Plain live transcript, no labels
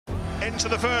into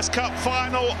the first cup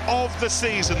final of the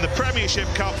season, the Premiership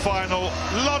Cup Final,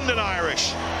 London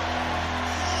Irish.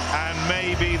 And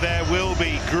maybe there will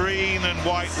be green and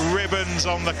white ribbons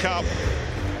on the cup.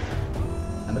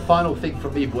 And the final thing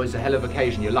from me, boys, a hell of an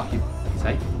occasion. You're lucky,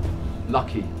 eh?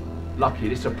 Lucky.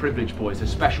 This is a privilege, boys.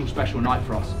 It's a special, special night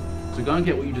for us. So go and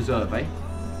get what you deserve, eh?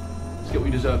 Let's get what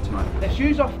you deserve tonight. Let's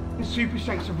use our super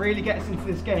strengths to really get us into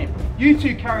this game. You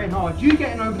two carrying hard, you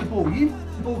getting over the ball, you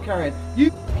ball carrying,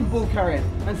 you ball carrying,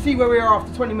 and see where we are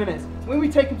after 20 minutes. When we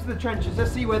take them to the trenches,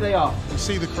 let's see where they are. We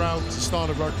see the crowd, the style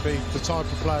of rugby, the type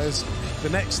of players. The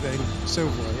next thing,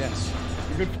 silverware, yes.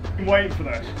 We've been waiting for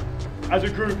this. As a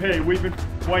group here, we've been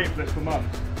waiting for this for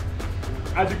months.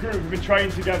 As a group, we've been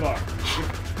training together.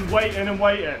 We've been waiting and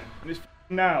waiting, and it's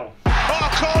now. Oh,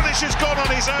 Cornish has gone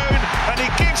on his own, and he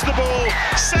gives the ball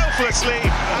selflessly,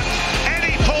 and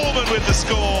Eddie Pullman with the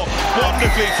score,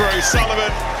 wonderfully for O'Sullivan,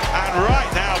 and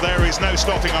right now there is no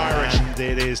stopping Irish. And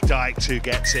it is Dykes who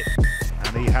gets it,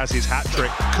 and he has his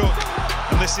hat-trick. Cook,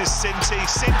 and this is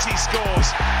Sinty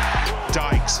scores.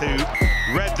 Dykes, who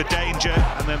read the danger,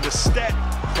 and then the step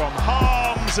from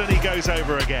Harms, and he goes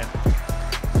over again.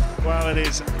 Well, it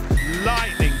is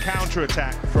lightning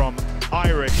counter-attack from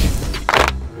Irish.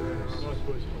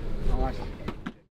 Nice.